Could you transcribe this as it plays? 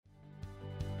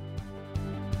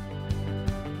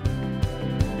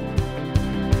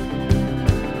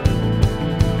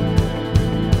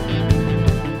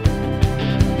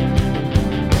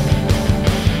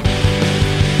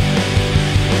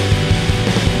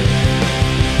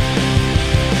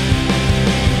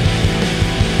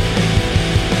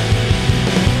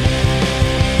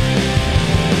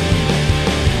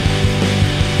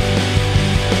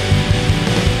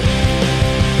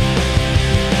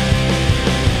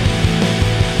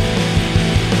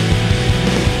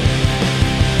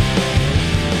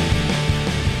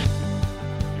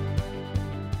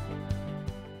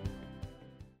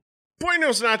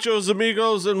Buenos nachos,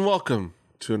 amigos, and welcome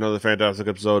to another fantastic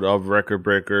episode of Record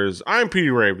Breakers. I'm Petey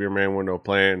Rave, your man with no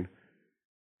plan.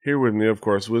 Here with me, of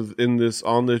course, on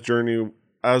this journey,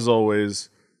 as always,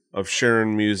 of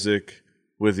sharing music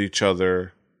with each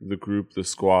other, the group, the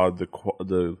squad,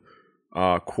 the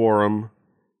quorum.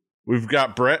 We've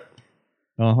got Brett.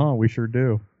 We sure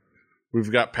do.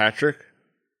 We've got Patrick.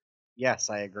 Yes,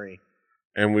 I agree.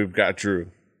 And we've got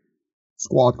Drew.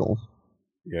 Squad goals.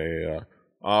 Yeah.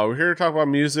 We're here to talk about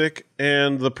music,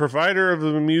 and the provider of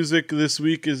the music this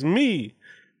week is me.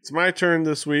 It's my turn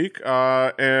this week,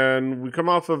 and we come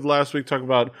off of last week talking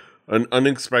about an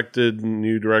unexpected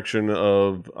new direction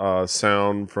of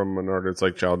sound from an artist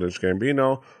like Childish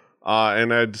Gambino,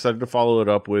 and I decided to follow it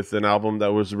up with an album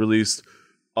that was released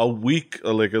a week,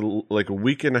 like a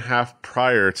week and a half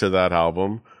prior to that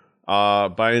album,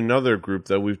 by another group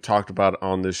that we've talked about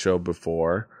on this show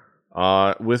before.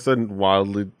 With a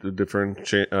wildly different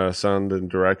sound and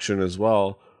direction as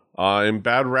well, in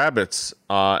Bad Rabbits,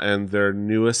 and their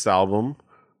newest album,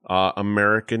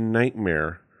 American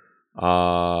Nightmare.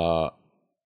 Bad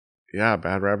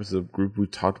Rabbits is a group we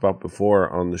talked about before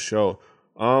on the show.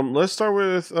 Let's start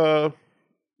with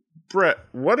Brett.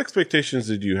 What expectations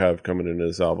did you have coming into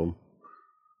this album?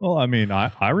 Well, I mean,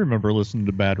 I remember listening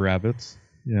to Bad Rabbits.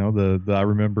 You know, I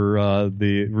remember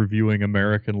the reviewing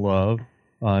American Love.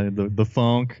 The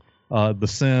funk, the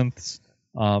synths,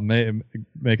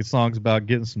 making songs about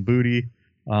getting some booty,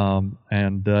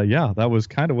 that was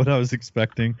kind of what I was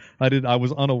expecting. I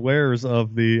was unawares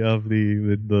of the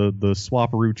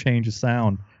swaparoo change of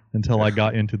sound until I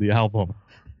got into the album.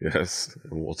 Yes,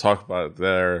 and we'll talk about it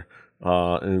there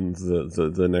in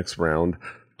the next round.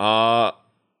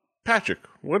 Patrick,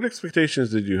 what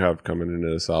expectations did you have coming into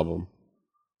this album?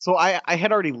 So I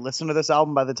had already listened to this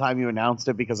album by the time you announced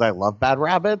it because I love Bad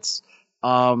Rabbits.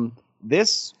 The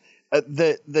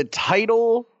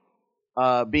title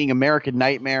being American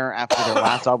Nightmare after their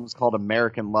last album was called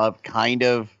American Love, kind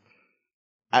of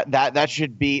that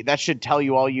should tell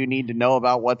you all you need to know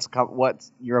about what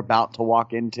you're about to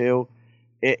walk into.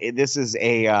 This is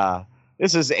a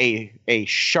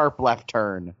sharp left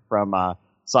turn from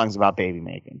songs about baby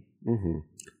making. Mm-hmm.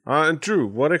 And Drew,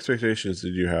 what expectations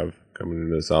did you have coming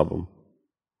into this album?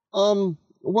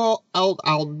 Well,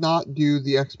 I'll not do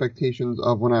the expectations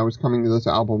of when I was coming to this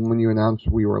album when you announced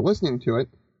we were listening to it,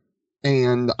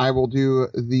 and I will do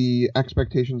the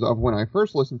expectations of when I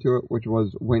first listened to it, which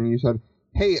was when you said,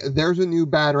 "Hey, there's a new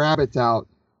Bad Rabbits out.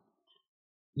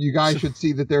 You guys should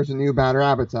see that there's a new Bad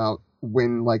Rabbits out,"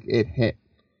 when it hit.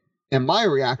 And my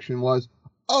reaction was,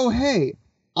 "Oh, hey,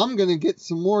 I'm gonna get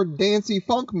some more dancey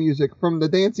funk music from the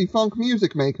dancey funk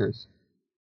music makers."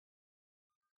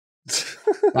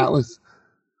 That was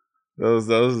those.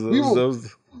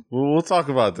 We'll talk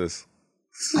about this.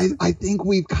 I think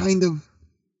we've kind of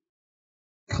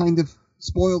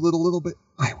spoiled it a little bit.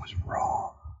 I was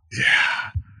wrong.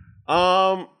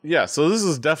 Yeah. So this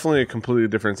is definitely a completely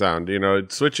different sound. You know,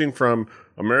 it's switching from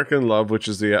American Love, which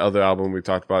is the other album we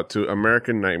talked about, to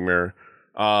American Nightmare.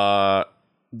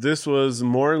 This was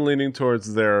more leaning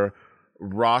towards their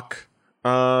rock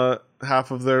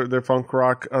half of their funk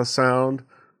rock sound.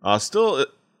 Still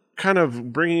kind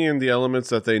of bringing in the elements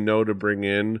that they know to bring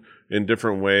in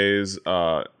different ways.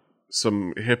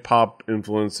 Some hip hop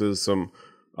influences, some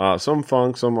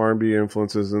funk, some R&B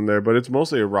influences in there, but it's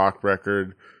mostly a rock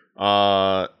record.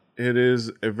 It's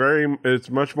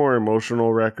much more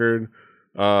emotional record.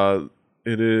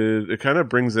 It kind of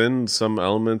brings in some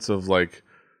elements of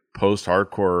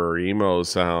post-hardcore or emo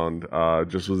sound,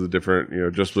 just with a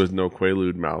different, just with no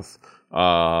Quaalude mouth,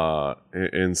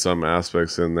 in some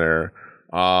aspects in there.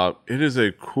 It is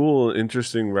a cool,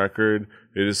 interesting record.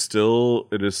 It is still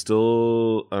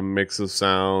a mix of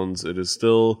sounds. It is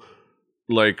still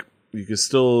you can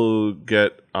still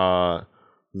get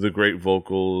the great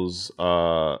vocals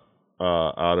out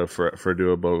of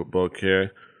Fredua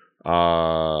Bokeh.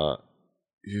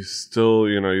 You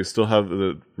still have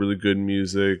the really good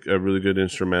music, really good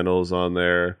instrumentals on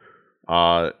there.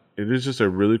 It is just a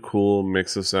really cool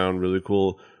mix of sound, really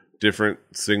cool, different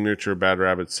signature Bad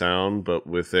Rabbit sound, but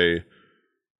with a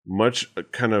much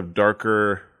kind of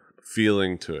darker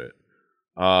feeling to it,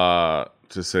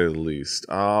 to say the least.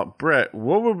 Brett,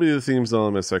 what would be the themes and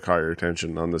elements that caught your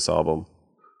attention on this album?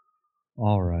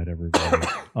 All right, everybody.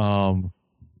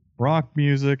 Rock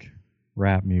music,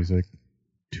 rap music.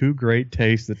 Two great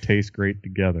tastes that taste great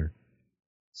together.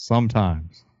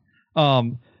 Sometimes.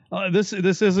 This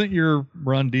isn't your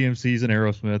Run DMCs and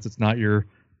Aerosmiths. It's not your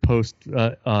post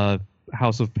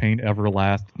House of Pain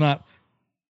Everlast. It's not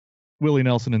Willie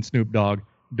Nelson and Snoop Dogg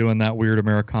doing that weird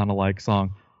Americana-like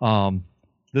song.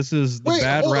 This is the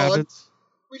Bad Rabbits.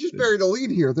 We just buried a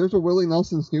lead here. There's a Willie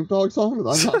Nelson Snoop Dogg song that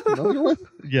I'm not familiar with.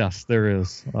 Yes, there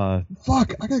is.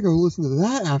 Fuck, I gotta go listen to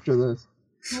that after this.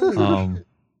 Don't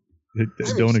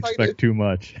excited. expect too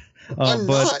much. I'm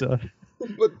but not.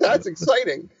 But that's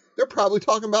exciting. They're probably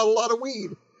talking about a lot of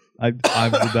weed. I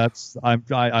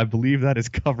believe that is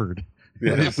covered.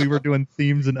 Yes. If we were doing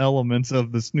themes and elements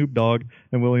of the Snoop Dogg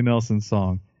and Willie Nelson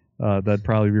song, that'd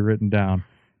probably be written down.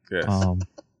 Yes.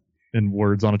 In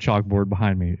words on a chalkboard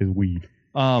behind me is weed.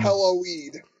 Hello,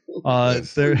 weed.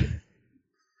 There.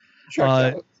 Check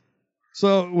out.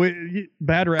 So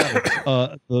Bad Rabbits,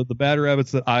 the Bad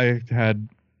Rabbits that I had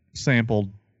sampled,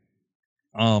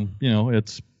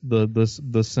 it's the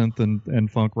synth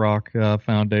and funk rock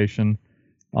foundation,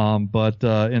 but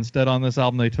instead on this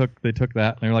album they took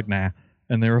that and they were like, nah,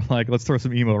 and they were like, let's throw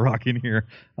some emo rock in here,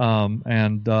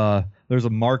 and there's a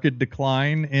marked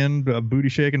decline in booty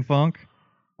shaking funk.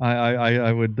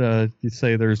 I would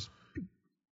say there's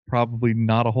probably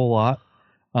not a whole lot.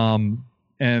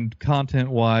 And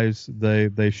content-wise,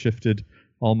 they shifted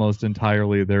almost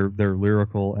entirely their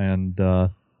lyrical and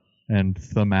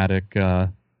thematic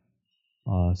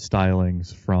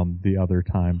stylings from the other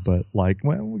time. But like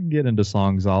when we get into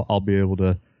songs, I'll be able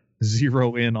to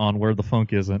zero in on where the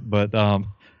funk isn't. But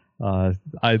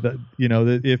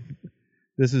if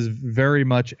this is very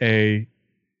much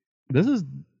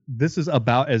this is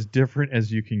about as different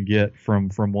as you can get from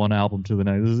one album to the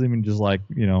next. This is even just like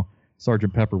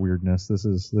Sgt. Pepper weirdness. This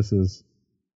is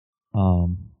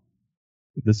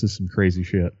some crazy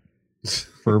shit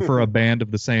for a band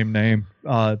of the same name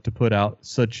to put out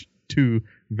such two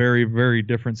very, very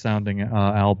different sounding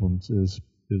albums is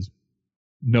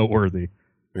noteworthy.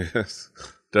 Yes,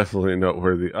 definitely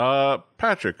noteworthy.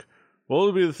 Patrick, what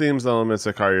would be the themes elements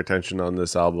that caught your attention on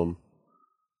this album?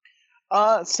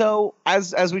 So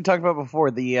as we talked about before,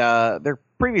 their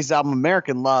previous album,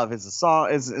 American Love, is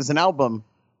an album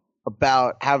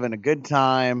about having a good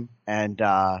time and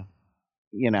it's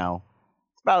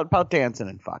about dancing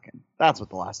and fucking. That's what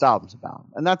the last album's about,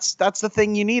 and that's the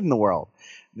thing you need in the world.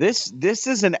 This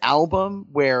is an album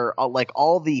where like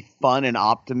all the fun and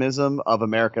optimism of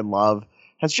American Love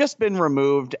has just been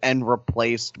removed and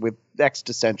replaced with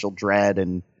existential dread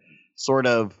and sort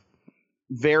of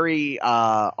very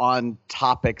on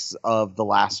topics of the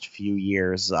last few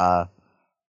years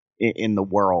in the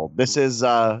world. This is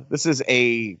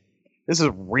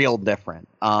real different.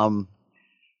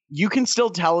 You can still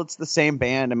tell it's the same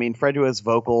band. I mean, Fred Dua's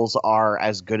vocals are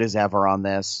as good as ever on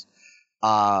this.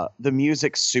 The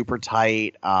music's super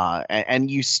tight,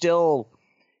 and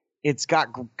it's got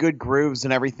good grooves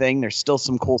and everything. There's still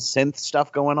some cool synth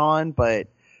stuff going on, but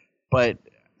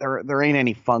there ain't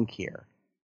any funk here.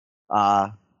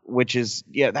 Which is,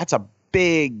 that's a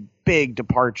big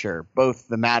departure, both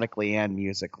thematically and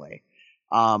musically.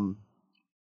 The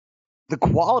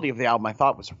quality of the album I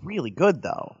thought was really good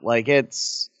though. Like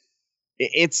it's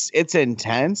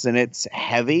intense and it's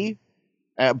heavy,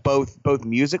 both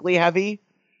musically heavy.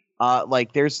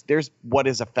 Like there's what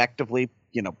is effectively,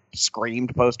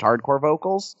 screamed post-hardcore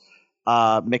vocals,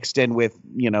 mixed in with,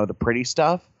 the pretty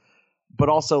stuff, but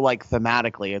also like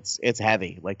thematically it's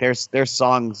heavy. Like there's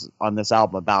songs on this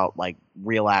album about like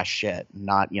real ass shit,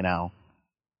 not,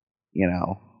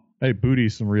 Hey,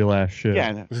 booty's some real ass shit.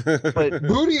 Yeah, but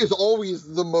Booty is always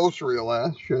the most real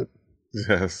ass shit.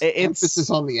 Yes. Emphasis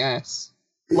on the ass.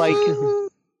 Like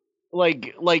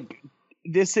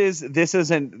this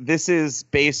is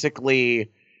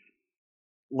basically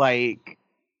like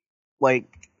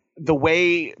the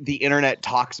way the internet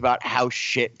talks about how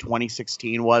shit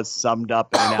 2016 was summed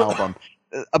up in an album.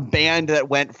 A band that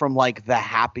went from like the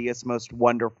happiest, most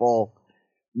wonderful,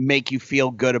 make you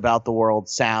feel good about the world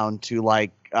sound to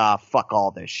like fuck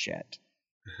all this shit.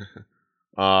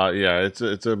 Yeah,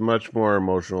 it's a much more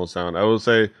emotional sound. I will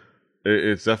say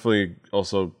it's definitely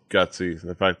also gutsy.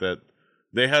 The fact that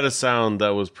they had a sound that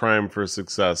was primed for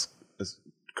success,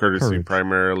 courtesy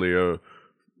primarily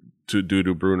due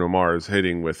to Bruno Mars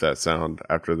hitting with that sound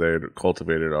after they had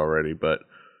cultivated already, but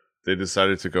they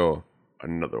decided to go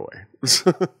another way.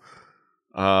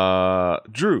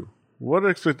 Drew,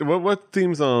 what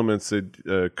themes elements did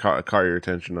caught your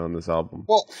attention on this album?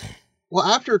 Well,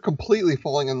 after completely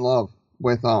falling in love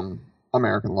with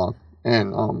American Love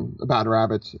and Bad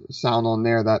Rabbits sound on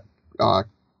there, that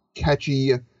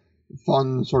catchy,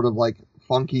 fun, sort of like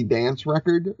funky dance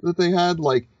record that they had,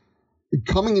 like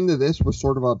coming into this was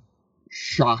sort of a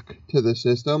shock to the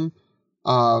system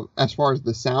as far as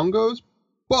the sound goes,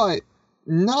 but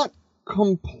not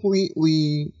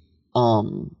completely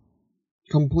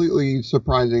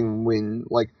surprising when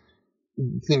like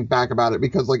think back about it,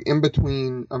 because like in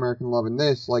between American Love and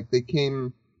this, like they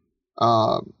came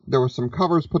There was some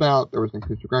covers put out. There was an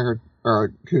acoustic record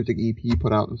or acoustic EP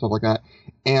put out and stuff like that.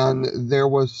 And there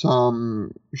was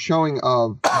some showing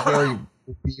of very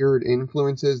weird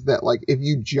influences that, like, if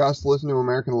you just listen to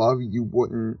American Love, you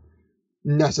wouldn't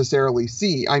necessarily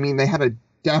see. I mean, they had a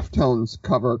Deftones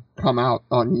cover come out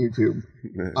on YouTube.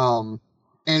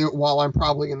 And while I'm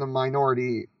probably in the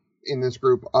minority in this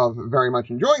group of very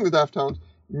much enjoying the Deftones,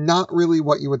 not really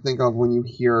what you would think of when you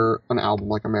hear an album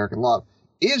like American Love.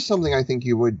 Is something I think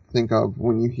you would think of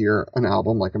when you hear an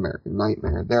album like American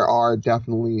Nightmare. There are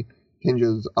definitely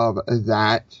tinges of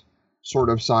that sort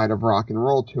of side of rock and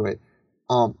roll to it.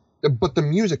 But the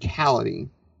musicality,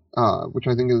 which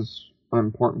I think is an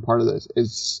important part of this,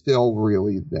 is still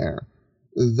really there.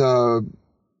 The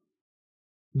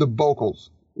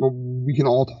vocals, we can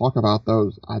all talk about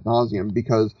those ad nauseum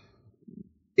because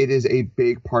it is a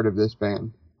big part of this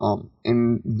band.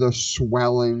 And the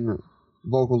swelling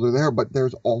vocals are there, but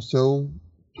there's also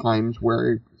times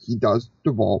where he does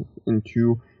devolve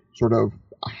into sort of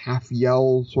a half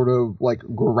yell, sort of like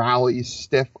growly,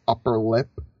 stiff upper lip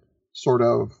sort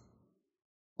of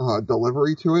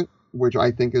delivery to it, which I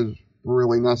think is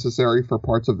really necessary for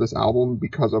parts of this album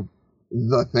because of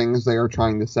the things they are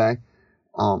trying to say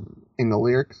in the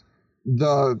lyrics.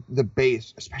 The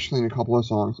bass, especially in a couple of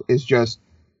songs, is just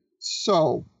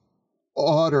so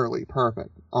utterly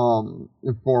perfect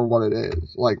for what it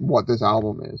is, like what this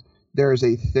album is. There's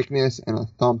a thickness and a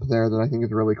thump there that I think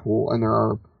is really cool, and there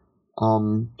are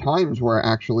times where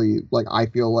actually, like, I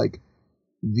feel like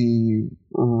the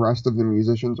rest of the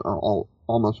musicians are all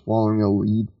almost following a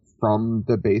lead from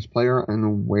the bass player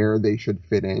and where they should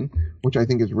fit in, which I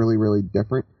think is really, really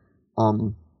different.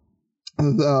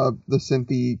 The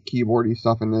synthy, keyboardy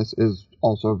stuff in this is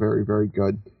also very, very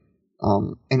good.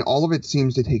 And all of it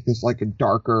seems to take this like a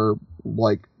darker,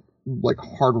 like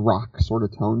hard rock sort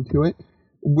of tone to it,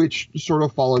 which sort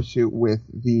of follows suit with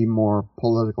the more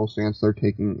political stance they're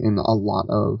taking in a lot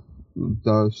of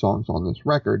the songs on this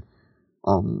record.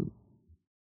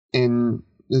 And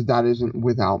that isn't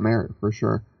without merit for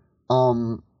sure.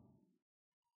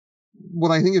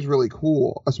 What I think is really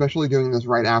cool, especially doing this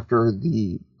right after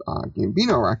the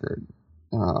Gambino record,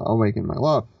 Awaken My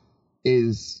Love,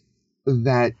 is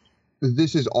that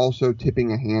this is also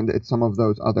tipping a hand at some of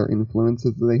those other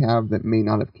influences that they have that may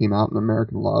not have came out in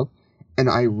American Love. And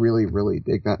I really, really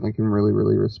dig that, and I can really,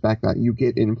 really respect that. You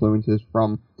get influences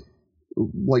from,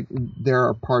 like, there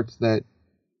are parts that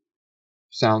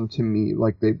sound to me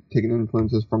like they've taken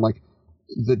influences from, like,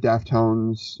 the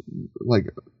Deftones, like,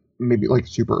 maybe, like,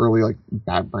 super early, like,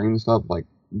 Bad Brain stuff, like,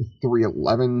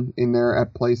 311 in there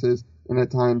at places, and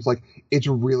at times, like, it's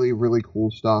really, really cool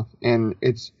stuff, and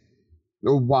it's,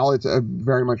 while it's a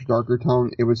very much darker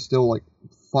tone, it was still, like,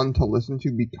 fun to listen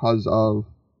to because of,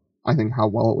 I think, how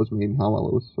well it was made and how well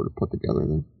it was sort of put together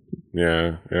there.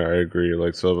 Yeah, I agree.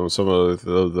 Like, some of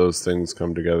those things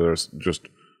come together just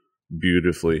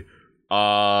beautifully.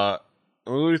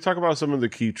 When we talk about some of the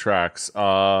key tracks,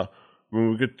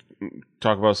 we could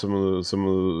talk about some of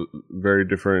the very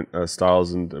different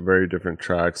styles and very different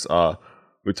tracks.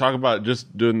 We talk about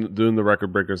just doing the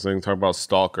record breakers thing. Talk about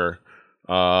Stalker.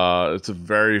 It's a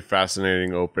very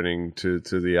fascinating opening to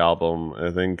the album.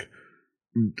 I think,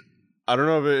 I don't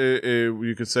know if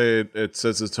you could say it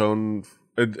sets the tone.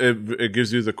 It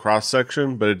gives you the cross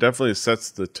section, but it definitely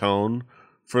sets the tone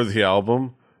for the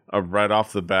album right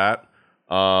off the bat.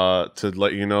 To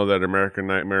let you know that American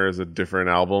Nightmare is a different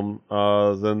album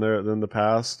than the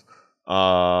past,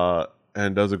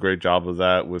 and does a great job of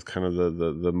that with kind of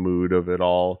the mood of it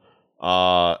all.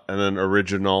 And then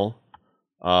Original,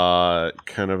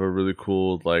 kind of a really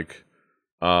cool like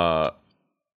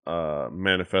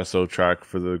manifesto track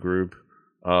for the group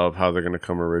of how they're going to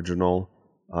come original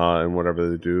and whatever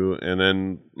they do. And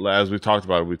then, as we talked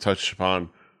about, we touched upon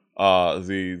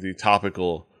the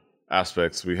topical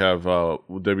aspects. We have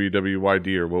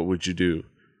WWYD, or What Would You Do,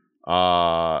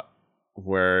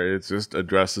 where it just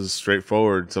addresses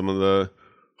straightforward some of the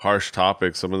harsh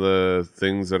topics, some of the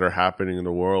things that are happening in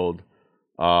the world,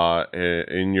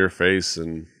 in your face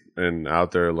and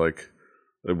out there, like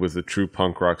with a true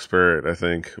punk rock spirit, I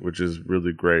think, which is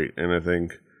really great, and I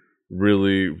think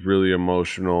really, really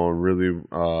emotional and really,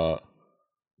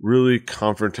 really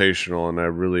confrontational, and I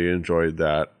really enjoyed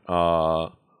that.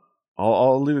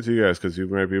 I'll leave it to you guys because you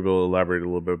might be able to elaborate a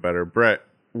little bit better. Brett,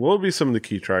 what would be some of the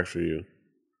key tracks for you?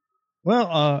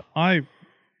 Well, I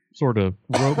sort of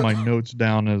wrote my notes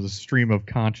down as a stream of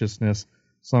consciousness,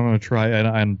 so I'm going to try,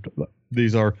 and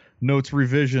these are notes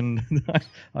revision.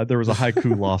 There was a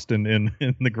haiku lost in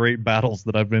the great battles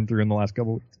that I've been through in the last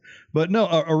couple of weeks. But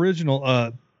no,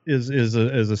 Original is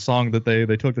a song that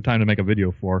they took the time to make a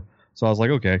video for. So I was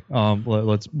like, okay,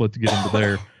 let's get into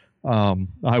there.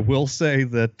 I will say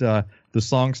that the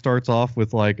song starts off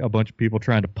with like a bunch of people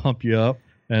trying to pump you up,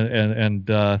 and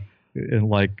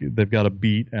like they've got a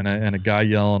beat and a guy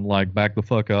yelling like back the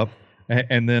fuck up,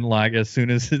 and then like as soon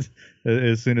as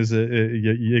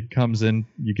it comes in,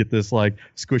 you get this like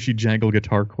squishy jangle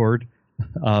guitar chord,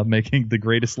 making the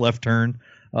greatest left turn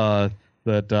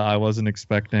that I wasn't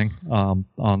expecting,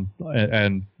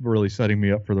 and really setting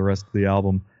me up for the rest of the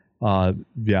album.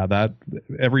 That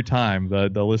every time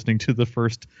the listening to the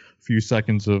first few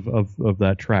seconds of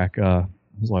that track, I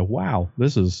was like, wow,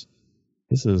 this is.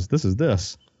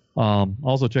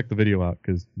 Also check the video out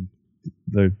because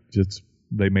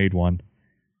they made one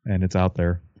and it's out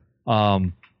there.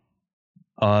 WWYD.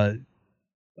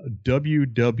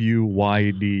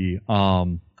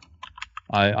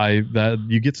 That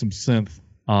you get some synth.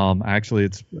 Actually,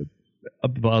 it's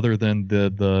other than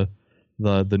the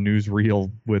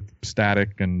newsreel with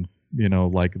static and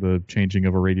like the changing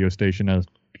of a radio station as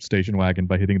station wagon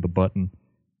by hitting the button,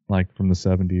 like from the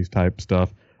 70s type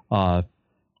stuff.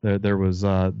 There was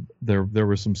some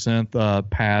synth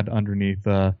pad underneath,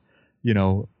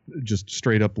 just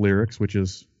straight up lyrics, which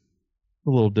is a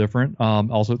little different.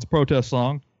 Also, it's a protest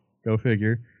song. Go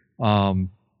figure.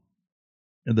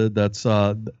 That's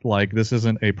like this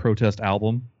isn't a protest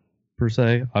album per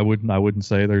se. I wouldn't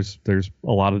say there's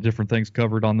a lot of different things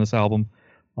covered on this album,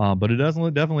 but it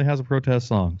definitely has a protest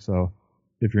song. So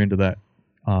if you're into that,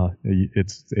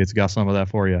 it's got some of that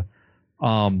for you.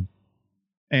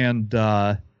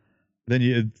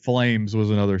 Then Flames was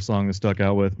another song that stuck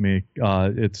out with me.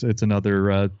 It's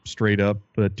another straight up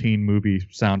teen movie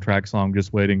soundtrack song,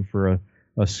 just waiting for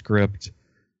a script.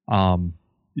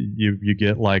 You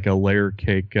get like a layer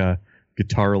cake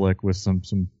guitar lick with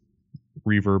some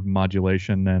reverb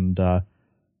modulation, and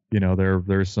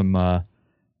there's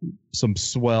some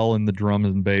swell in the drum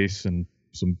and bass and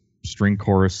some string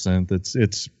chorus synth.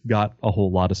 It's got a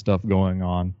whole lot of stuff going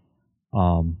on.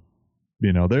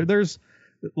 There's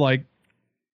like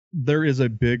there is a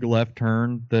big left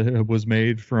turn that was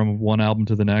made from one album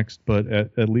to the next, but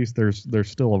at least there's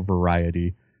still a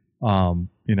variety.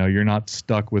 You're not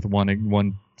stuck with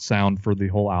one sound for the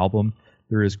whole album.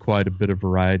 There is quite a bit of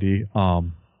variety,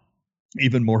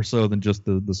 even more so than just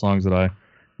the songs that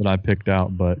I picked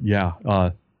out. But yeah,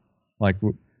 like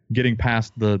getting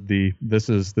past this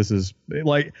is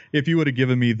like, if you would have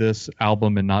given me this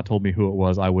album and not told me who it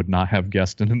was, I would not have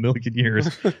guessed in a million years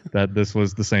that this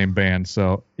was the same band.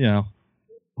 So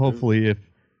hopefully if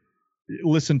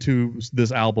listen to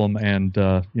this album and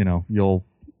you'll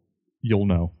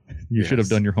know. You should have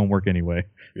done your homework anyway.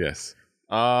 Yes.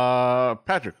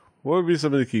 Patrick, what would be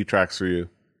some of the key tracks for you?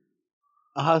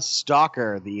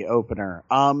 Stalker, the opener.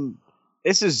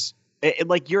 This is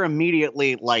like you're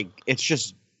immediately like, it's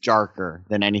just darker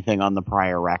than anything on the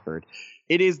prior record.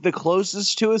 It is the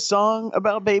closest to a song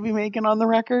about baby making on the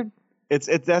record. That's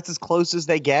as close as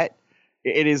they get.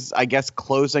 It is, I guess,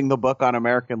 closing the book on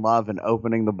American Love and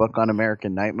opening the book on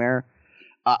American Nightmare.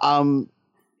 And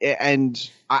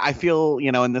I feel,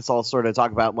 and this all sort of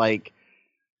talk about like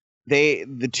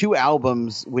the two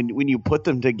albums when you put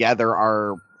them together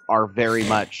are very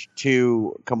much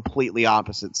two completely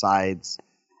opposite sides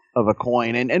of a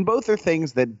coin, and both are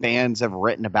things that bands have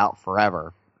written about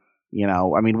forever.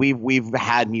 We've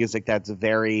had music that's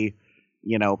very,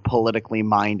 politically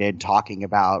minded, talking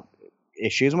about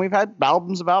issues, and we've had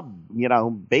albums about,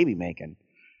 baby making.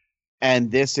 And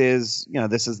this is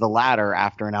the latter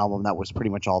after an album that was pretty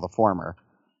much all the former.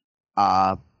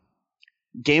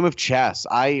 Game of Chess.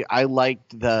 I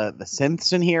liked the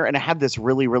synths in here, and it had this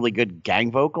really, really good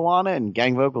gang vocal on it, and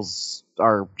gang vocals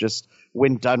are just,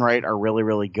 when done right, are really,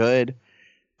 really good.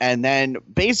 And then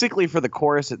basically for the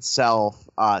chorus itself,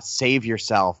 Save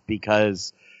Yourself,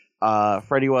 because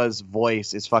Freddie Wa's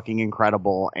voice is fucking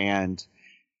incredible, and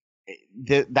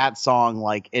that song,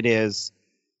 like, it is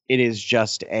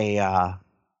just a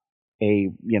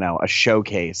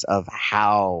showcase of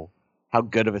how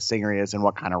good of a singer he is and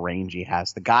what kind of range he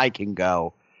has. The guy can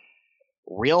go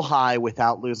real high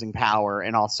without losing power,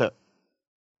 and also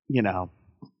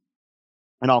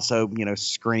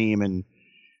scream and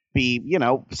be,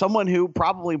 someone who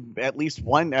probably at least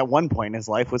at one point in his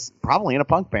life was probably in a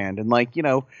punk band. And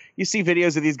you see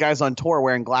videos of these guys on tour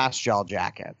wearing glass shell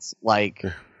jackets, like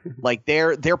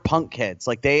they're punk kids.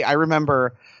 I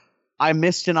remember I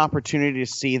missed an opportunity to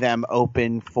see them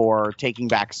open for Taking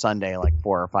Back Sunday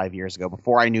 4 or 5 years ago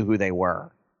before I knew who they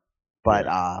were. But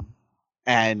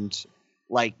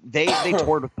they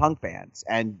toured with punk bands,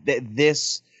 and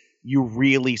this, you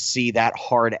really see that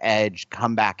hard edge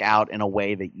come back out in a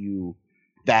way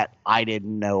that I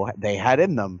didn't know they had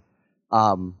in them.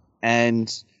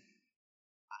 And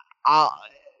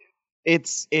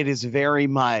it is very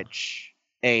much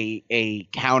a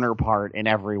counterpart in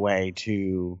every way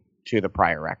to the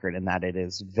prior record, in that it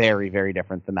is very, very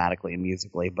different thematically and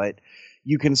musically, but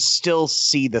you can still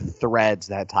see the threads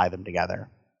that tie them together.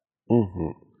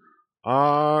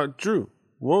 Mm-hmm. Drew,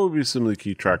 what would be some of the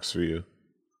key tracks for you?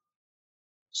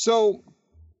 So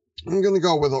I'm gonna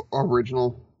go with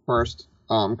original first,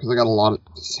 because I got a lot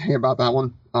to say about that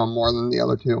one, more than the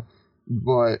other two.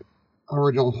 But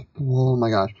original, oh my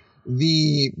gosh,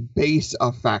 the bass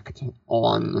effect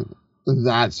on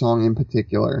that song in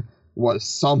particular was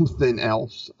something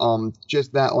else.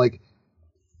 Just that like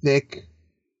thick,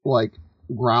 like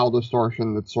growl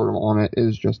distortion that's sort of on it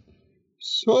is just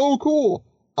so cool.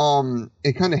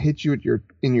 It kind of hits you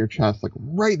in your chest, like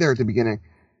right there at the beginning.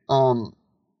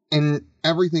 And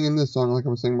everything in this song, like I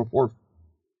was saying before,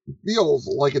 feels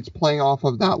like it's playing off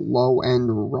of that low end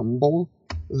rumble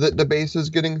that the bass is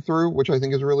getting through, which I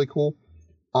think is really cool.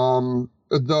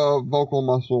 The vocal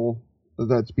muscle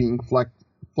that's being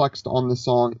flexed on the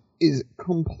song is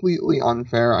completely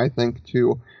unfair, I think,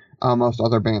 to most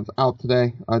other bands out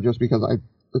today, just because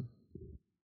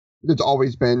it's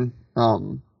always been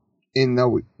in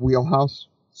the wheelhouse.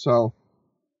 So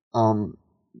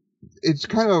it's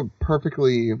kind of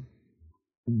perfectly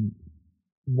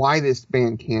why this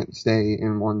band can't stay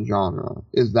in one genre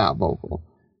is that vocal.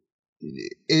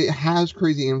 It has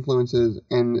crazy influences,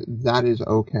 and that is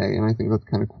okay, and I think that's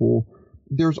kind of cool.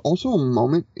 There's also a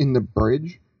moment in the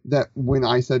bridge that, when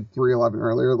I said 311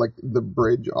 earlier, like the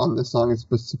bridge on this song is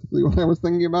specifically what I was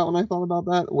thinking about when I thought about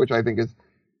that, which I think is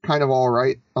kind of all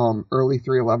right. Early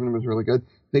 311 was really good.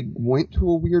 They went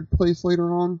to a weird place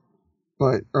later on,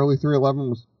 but early 311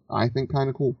 was, I think, kind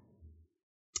of cool.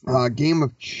 Game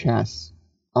of Chess.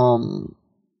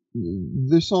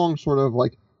 This song sort of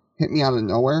like hit me out of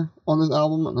nowhere on this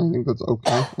album, and I think that's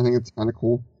okay. I think it's kind of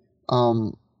cool.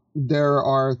 There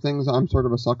are things I'm sort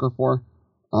of a sucker for.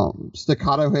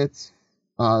 Staccato hits,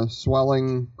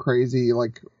 swelling, crazy,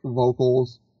 like,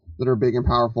 vocals that are big and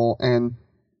powerful, and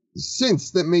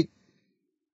synths that make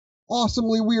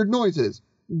awesomely weird noises.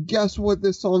 Guess what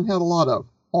this song had a lot of?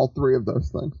 All three of those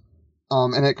things.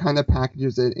 And it kind of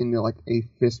packages it into, like, a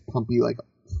fist-pumpy, like,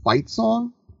 fight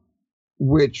song,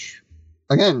 which,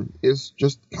 again, is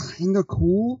just kind of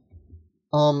cool.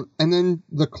 And then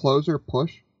the closer,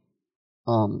 Push.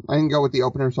 I didn't go with the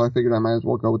opener, so I figured I might as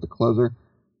well go with the closer.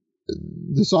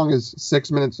 The song is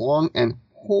 6 minutes long, and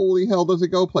holy hell does it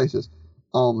go places.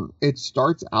 It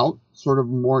starts out sort of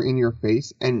more in your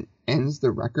face and ends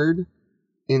the record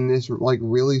in this, like,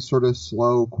 really sort of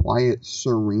slow, quiet,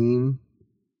 serene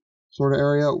sort of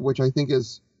area, which I think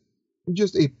is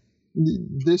just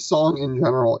this song in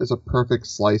general is a perfect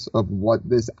slice of what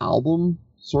this album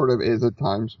sort of is at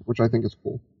times, which I think is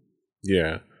cool.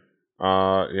 Yeah.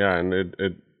 And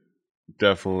it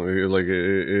definitely, like,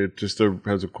 it just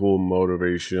has a cool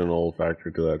motivational factor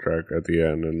to that track at the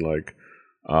end, and like,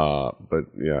 but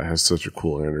yeah, it has such a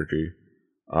cool energy,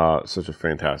 such a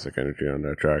fantastic energy on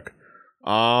that track.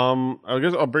 I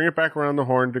guess I'll bring it back around the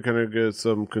horn to kind of get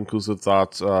some conclusive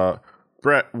thoughts.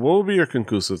 Brett, what would be your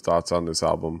conclusive thoughts on this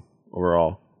album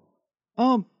overall?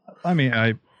 I mean,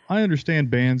 I understand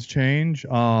bands change,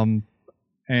 and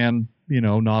you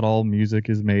know, not all music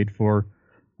is made for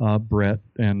Brett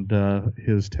and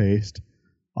his taste.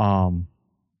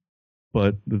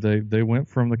 But they went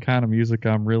from the kind of music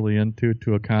I'm really into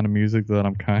to a kind of music that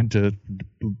I'm kind of,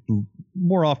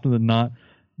 more often than not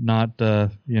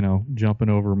you know, jumping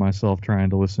over myself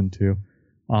trying to listen to.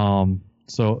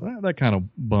 So that kind of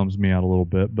bums me out a little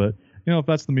bit. But you know, if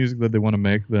that's the music that they want to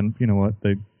make, then you know what,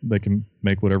 they can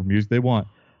make whatever music they want.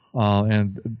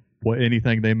 And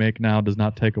anything they make now does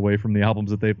not take away from the albums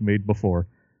that they've made before,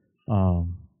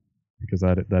 because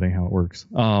that ain't how it works.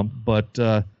 But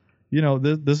you know,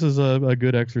 this is a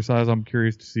good exercise. I'm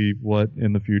curious to see what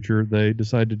in the future they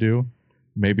decide to do.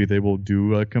 Maybe they will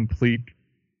do a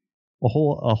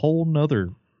whole nother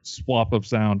swap of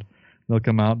sound. They'll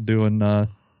come out doing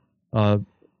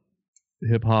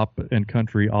hip hop and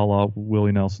country a la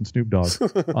Willie Nelson, Snoop Dogg.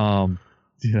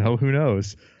 You know, who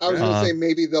knows? I was going to say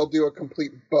maybe they'll do a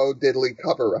complete Bo Diddley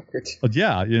cover record.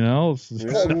 Yeah, you know,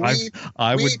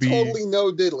 I would be totally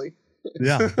no Diddley.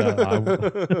 Yeah,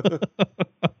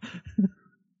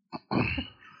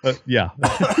 yeah.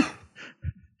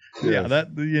 Yeah, that,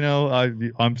 you know,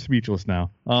 I'm speechless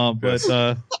now. But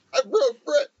I wrote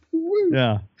Brett.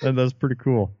 Yeah, and that's pretty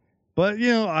cool. But you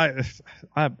know,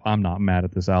 I'm not mad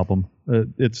at this album.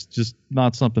 It's just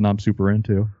not something I'm super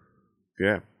into.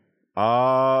 Yeah.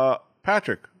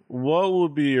 Patrick, what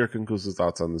would be your conclusive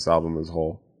thoughts on this album as a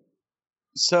whole?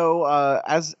 So,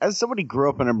 as somebody who grew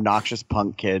up an obnoxious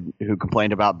punk kid who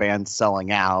complained about bands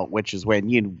selling out, which is when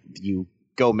you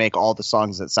go make all the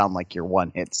songs that sound like your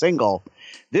one hit single,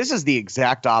 this is the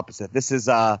exact opposite. This is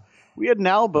we had an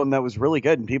album that was really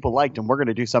good and people liked, and we're going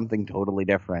to do something totally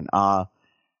different.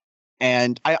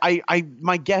 And I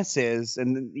my guess is,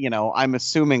 and I'm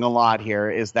assuming a lot here,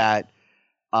 is that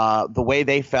the way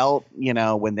they felt,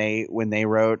 when they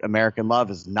wrote American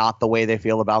Love is not the way they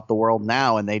feel about the world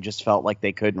now, and they just felt like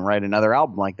they couldn't write another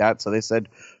album like that, so they said,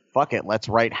 "Fuck it, let's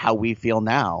write how we feel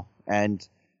now." And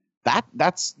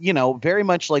that's very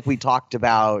much like we talked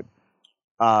about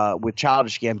with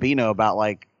Childish Gambino about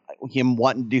like him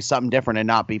wanting to do something different and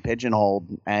not be pigeonholed,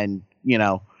 and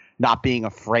not being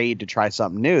afraid to try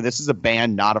something new. This is a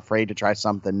band not afraid to try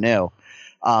something new.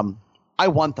 I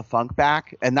want the funk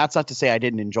back, and that's not to say I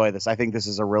didn't enjoy this. I think this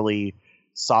is a really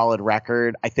solid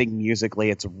record. I think musically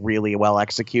it's really well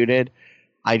executed.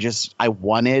 I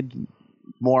wanted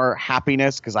more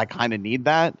happiness because I kind of need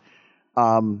that.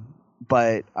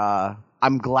 But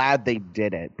I'm glad they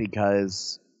did it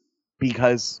because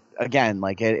again,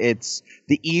 like it's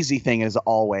the easy thing is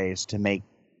always to make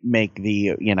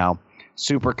the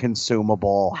super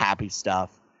consumable happy stuff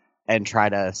and try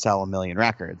to sell 1 million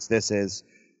records. This is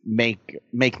make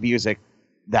music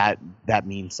that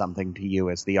means something to you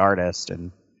as the artist,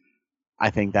 and I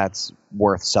think that's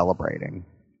worth celebrating.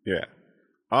 Yeah.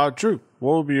 Drew,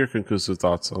 what will be your conclusive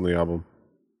thoughts on the album?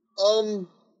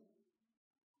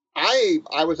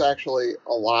 I was actually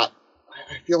I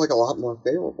feel like a lot more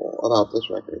favorable about this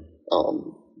record.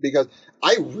 Because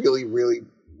I really, really,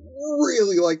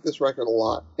 really like this record a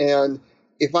lot. And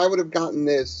if I would have gotten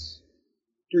this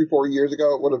 3-4 years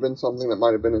ago, it would have been something that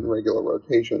might have been in regular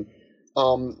rotation.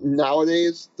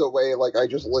 Nowadays, the way like I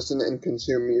just listen and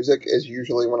consume music is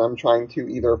usually when I'm trying to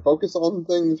either focus on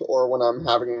things or when I'm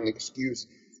having an excuse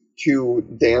to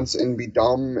dance and be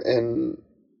dumb and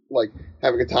like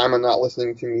have a good time. I'm not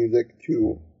listening to music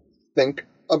to think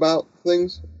about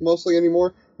things mostly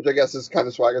anymore, which I guess is kind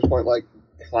of Swagger's point, like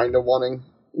kind of wanting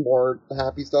more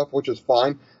happy stuff, which is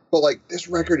fine. But like this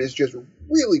record is just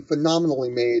really phenomenally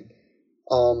made.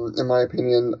 In my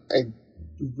opinion, I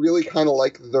really kind of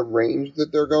like the range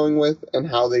that they're going with and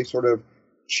how they sort of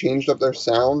changed up their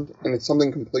sound, and it's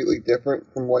something completely different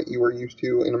from what you were used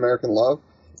to in American Love.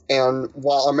 And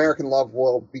while American Love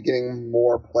will be getting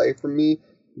more play from me,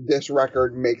 this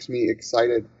record makes me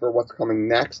excited for what's coming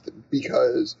next,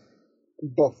 because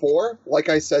before, like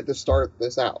I said to start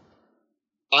this out,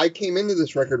 I came into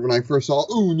this record when I first saw,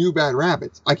 New Bad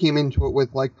Rabbits. I came into it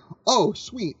with like, oh,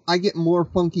 sweet, I get more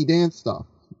funky dance stuff.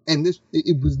 And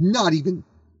it was not even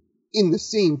in the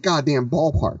same goddamn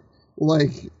ballpark.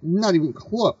 Like, not even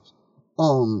close.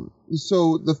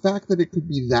 So the fact that it could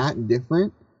be that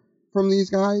different from these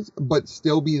guys, but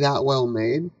still be that well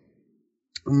made,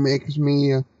 makes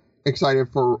me excited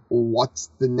for what's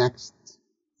the next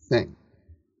thing.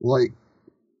 Like,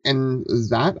 and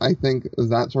that, I think,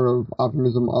 that sort of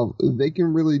optimism of they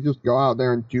can really just go out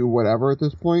there and do whatever at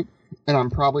this point, and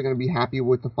I'm probably going to be happy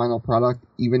with the final product,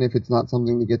 even if it's not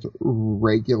something that gets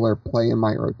regular play in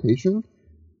my rotation.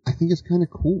 I think it's kind of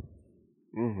cool.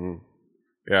 Mm-hmm.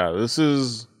 Yeah, this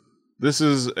is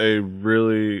a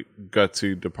really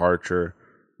gutsy departure,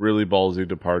 really ballsy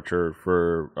departure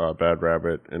for Bad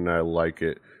Rabbit, and I like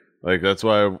it. Like, that's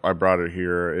why I brought it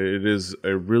here. It is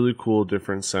a really cool,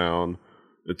 different sound.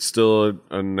 It's still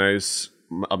a nice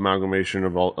amalgamation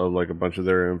of like a bunch of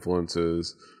their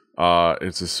influences.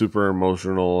 It's a super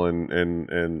emotional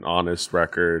and honest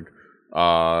record.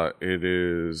 It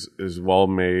is well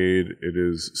made. It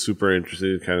is super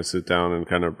interesting to kind of sit down and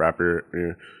kind of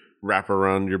wrap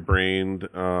around your brain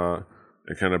and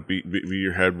kind of beat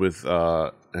your head with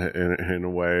in a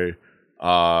way.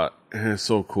 And it's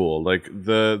so cool. Like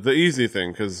the easy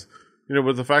thing, because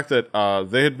with the fact that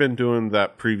they had been doing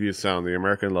that previous sound, the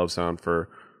American Love sound, for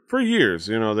years.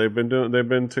 They've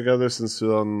been together since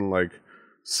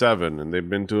 2007, and they've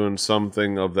been doing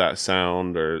something of that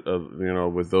sound or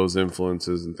with those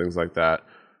influences and things like that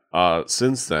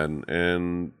since then.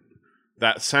 And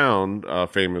that sound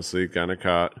famously kind of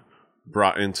got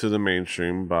brought into the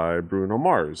mainstream by Bruno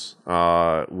Mars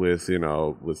with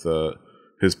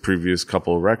his previous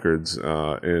couple of records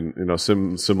and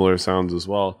similar sounds as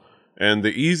well. And the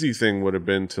easy thing would have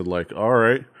been to like, all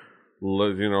right,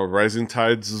 rising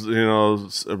tides,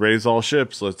 raise all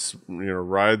ships. Let's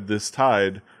ride this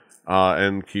tide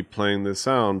and keep playing this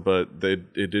sound. But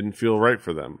it didn't feel right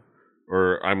for them,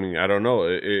 or I mean, I don't know.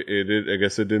 I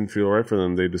guess it didn't feel right for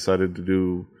them. They decided to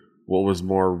do what was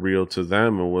more real to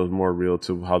them and was more real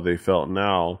to how they felt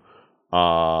now.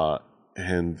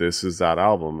 and this is that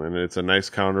album, and it's a nice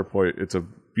counterpoint. It's a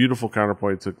beautiful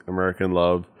counterpoint to American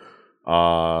Love.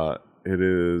 It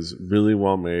is really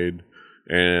well made,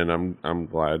 and I'm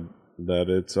glad that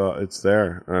it's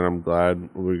there, and I'm glad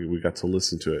we got to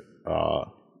listen to it.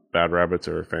 Bad Rabbits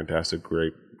are a fantastic,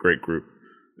 great group,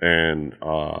 and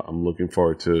I'm looking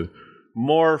forward to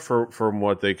more from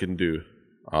what they can do.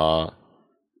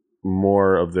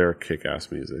 More of their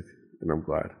kick-ass music, and I'm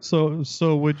glad. So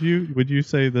would you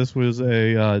say this was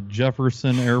a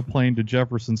Jefferson airplane to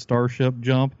Jefferson Starship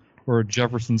jump, or a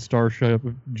Jefferson Starship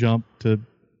jump to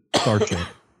Starship?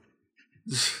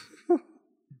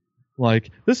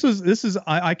 Like this is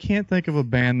I can't think of a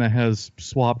band that has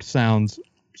swapped sounds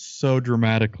so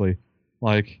dramatically.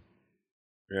 Like,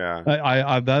 yeah,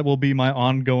 I that will be my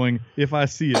ongoing. If I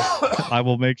see it, I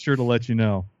will make sure to let you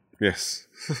know. Yes.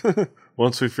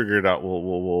 Once we figure it out,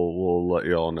 we'll let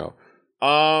you all know.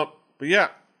 But yeah,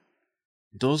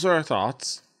 those are our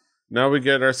thoughts. Now we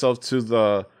get ourselves to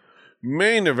the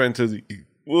main event of the.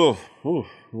 Ooh, a little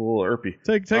irpy.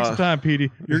 Take some time,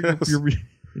 Petey. You're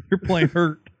playing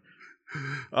hurt.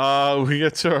 We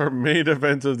get to our main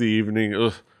event of the evening.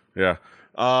 Ugh, yeah.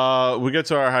 We get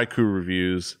to our haiku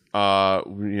reviews.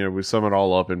 We sum it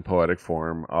all up in poetic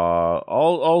form.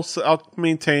 I'll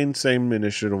maintain same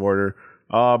initiative order.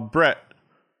 Brett,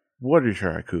 what is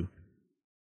your haiku?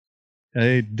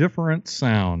 A different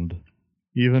sound,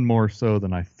 even more so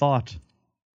than I thought.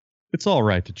 It's all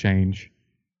right to change.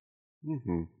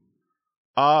 Mm-hmm.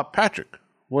 Patrick,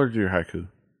 what is your haiku?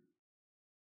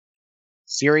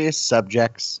 Serious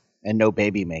subjects and no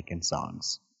baby making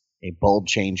songs. A bold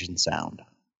change in sound.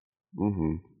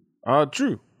 Mm-hmm.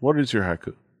 Drew, what is your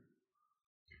haiku?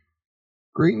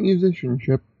 Great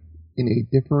musicianship in a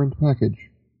different package.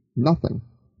 Nothing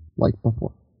like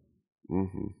before.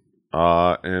 Mm-hmm.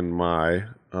 And my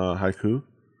haiku,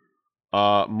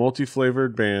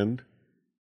 multi-flavored band,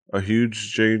 a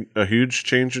huge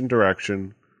change in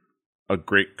direction, a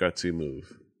great gutsy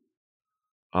move.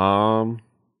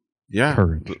 Yeah,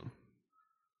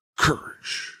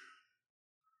 courage,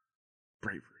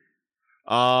 bravery.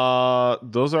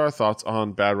 Those are our thoughts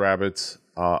on Bad Rabbits,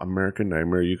 American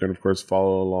Nightmare. You can of course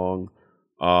follow along.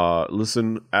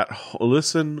 Listen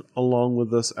along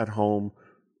with us at home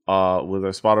with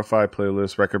our Spotify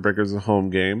playlist, Record Breakers the Home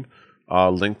Game,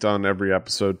 linked on every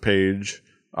episode page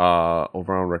over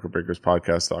on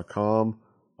recordbreakerspodcast.com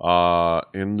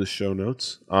in the show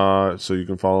notes, so you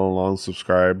can follow along,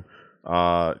 subscribe,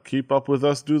 keep up with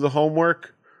us, do the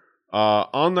homework.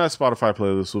 On that Spotify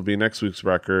playlist will be next week's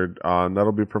record, and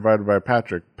that'll be provided by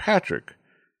Patrick. Patrick,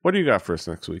 what do you got for us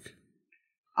next week?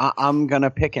 I'm going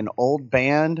to pick an old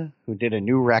band who did a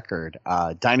new record,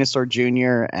 Dinosaur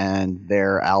Jr. and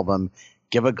their album,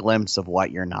 Give a Glimpse of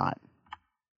What You're Not.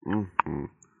 Mm-hmm.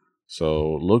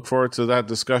 So look forward to that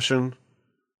discussion.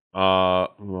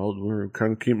 Well, we're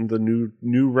kind of keeping the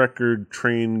new record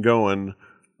train going.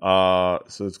 So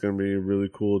it's going to be really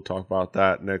cool to talk about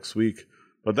that next week.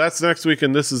 But that's next week,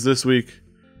 and this is this week.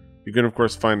 You can, of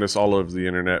course, find us all over the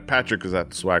internet. Patrick is at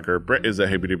The Swagger. Brett is at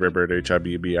HeyBittyBreadBird,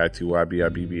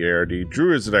 HIBBITYBIBBARD.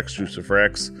 Drew is at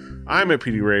XJuiceForX. I'm at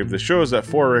PD Rave. The show is at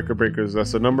 4 Record Breakers.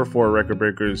 That's the number 4 Record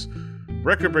Breakers.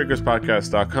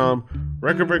 RecordBreakersPodcast.com.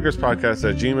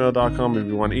 RecordBreakersPodcast@gmail.com if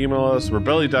you want to email us.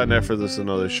 Rebelli.net for this and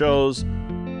other shows.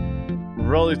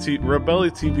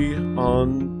 Rebelli TV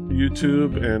on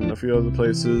YouTube and a few other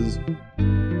places.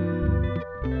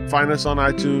 Find us on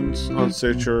iTunes, on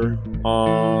Stitcher,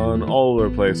 on all over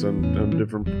the place, on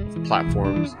different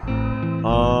platforms.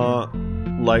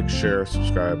 Like, share,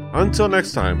 subscribe. Until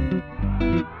next time,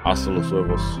 hasta los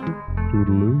huevos.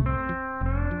 Toodaloo.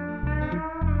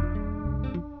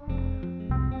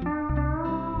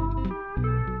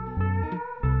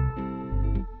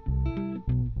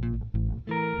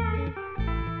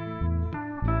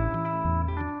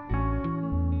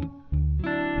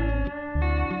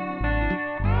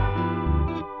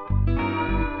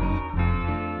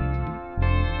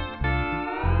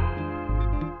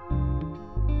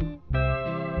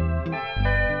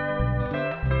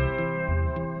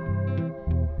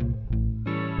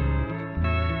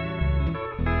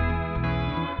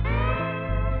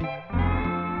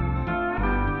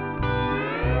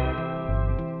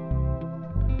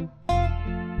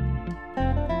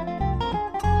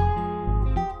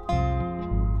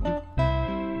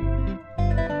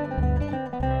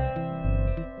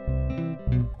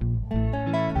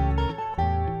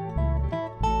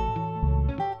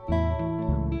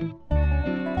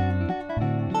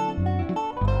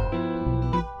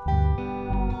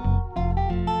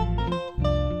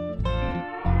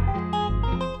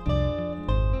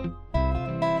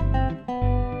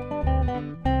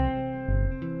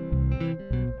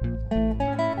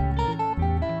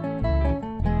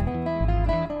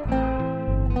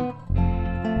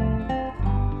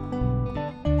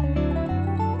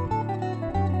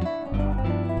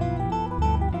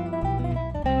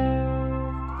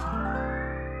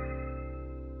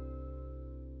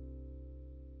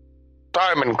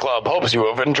 Diamond Club hopes you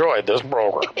have enjoyed this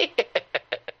program.